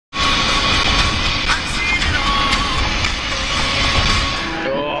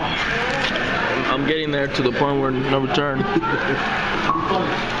there to the point where no return.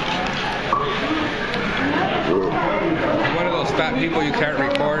 One of those fat people you can't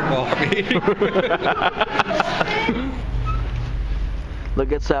record while eating.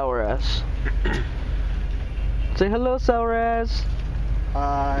 Look at Sour Ass. Say hello, Sour Ass.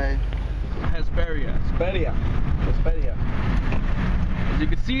 Hi. Hesperia. Hesperia. As you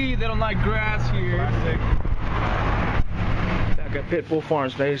can see, they don't like grass here. Back at Pitbull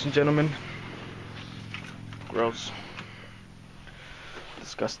Farms, ladies and gentlemen. Gross.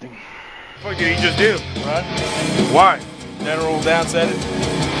 Disgusting. What did he just do? What? Why? General down said it.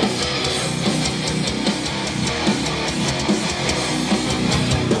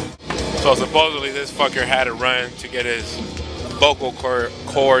 So supposedly this fucker had to run to get his vocal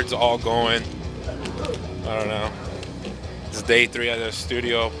cords all going. I don't know. It's day 3 at the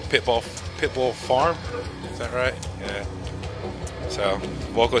studio, Pitbull Farm. Is that right? Yeah. So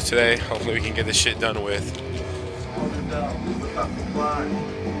vocals today. Hopefully we can get this shit done with.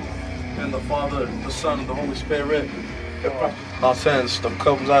 And the Father, the Son, and the Holy Spirit. Our sense that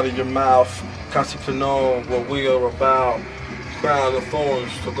comes out of your mouth, concept to know what we are about. Crown of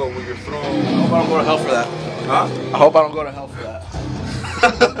thorns to go with your throne. I hope I don't go to hell for that. Huh? I hope I don't go to hell for that.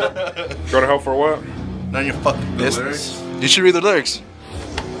 Go to hell for what? None of your fucking business. You should read the lyrics.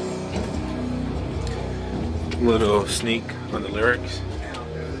 Little sneak on the lyrics.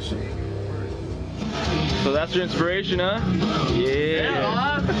 So that's your inspiration, huh?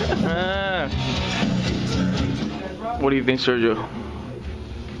 Yeah. What do you think, Sergio? I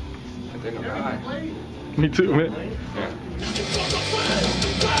think I'm high. Me too, man. Yeah.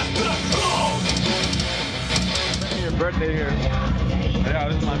 Your birthday here. Yeah,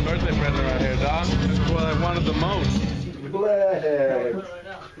 this is my birthday present right here, dog. This is what I wanted the most.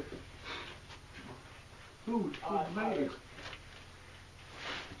 Food made.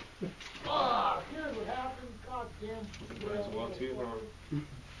 Ah, here's what happened. God damn. Might as well too,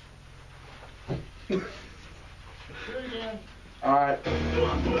 Do it again. Alright.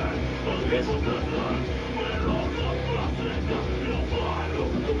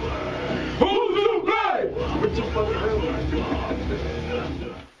 Who's to play? What's your fucking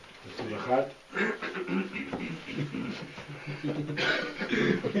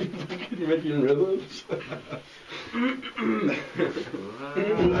You making rhythms? Who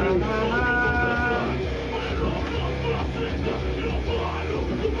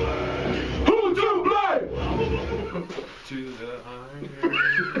to play? To the iron.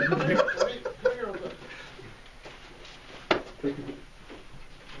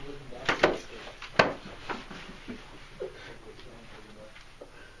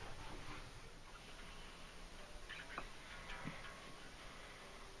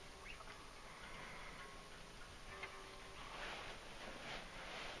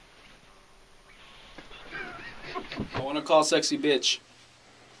 I want to call sexy bitch.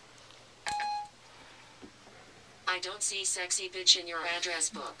 I don't see sexy bitch in your address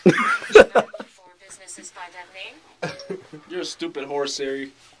book. You better look for businesses by that name. You're a stupid whore,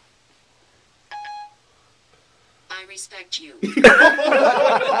 Siri. I respect you.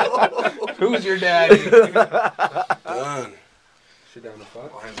 Who's your daddy? Done. Sit down the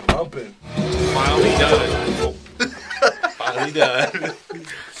fuck. Mine's bumping. Finally done. Finally done.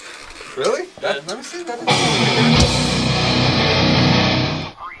 Really? Let me see that.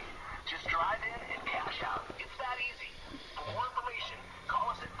 Just drive in and cash out. It's that easy. For more information, call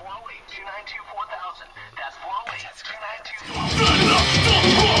us at 408-292-4000. That's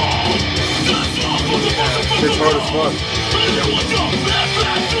 408-292-4000. It's hard as fuck.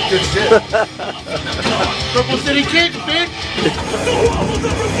 Good shit. Purple City Kicks, bitch!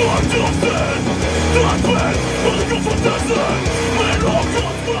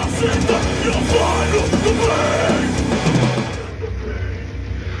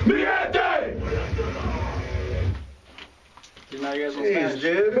 Now you guys will Jeez,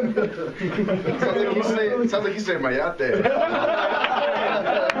 dude. Sounds like you said mayate.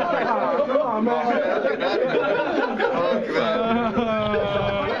 Come on, man.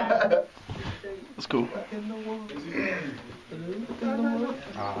 That's cool. Within the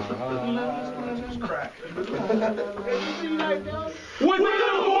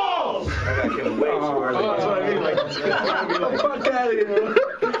walls! I can't wait. That's what I mean. Like, fuck out of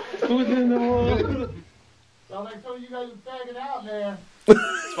here. Within the wall. Sound like some of you guys are fagging out, man.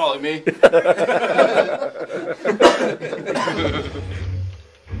 It's probably me.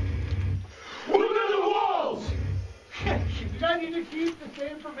 Within the walls! You guys need to keep the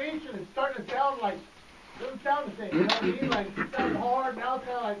same information. It's starting to sound like, it doesn't sound the same. You know what I mean? Like, it sounds hard. Now it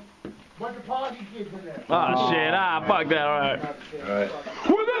sounds like a bunch of poly kids in there. Oh shit, fuck that, alright. Alright.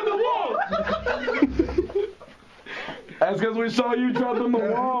 Within the walls! That's because we saw you drop them the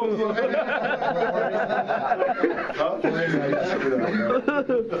walls. Awesome.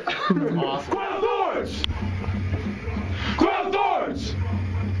 Close doors! Close doors!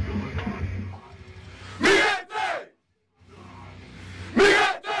 Miente!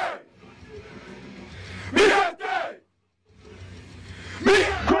 Miente! Miente!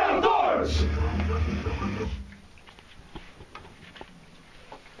 Miente! Close doors!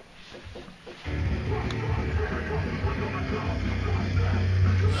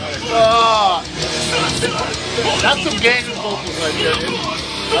 That's some gangster vocals right there, dude.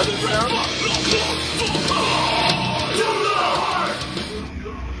 How does it sound?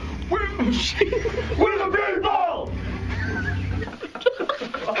 Where's the baseball?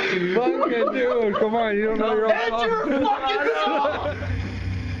 Fucking dude, come on, you don't know your own song. Your fucking song!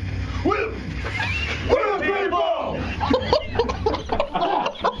 Where's the baseball?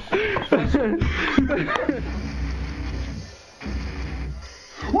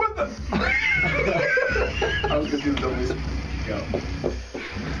 What the? I was gonna do the doubles. Go.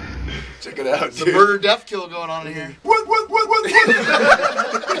 Check it out, It's a murder death kill going on in here. What? What?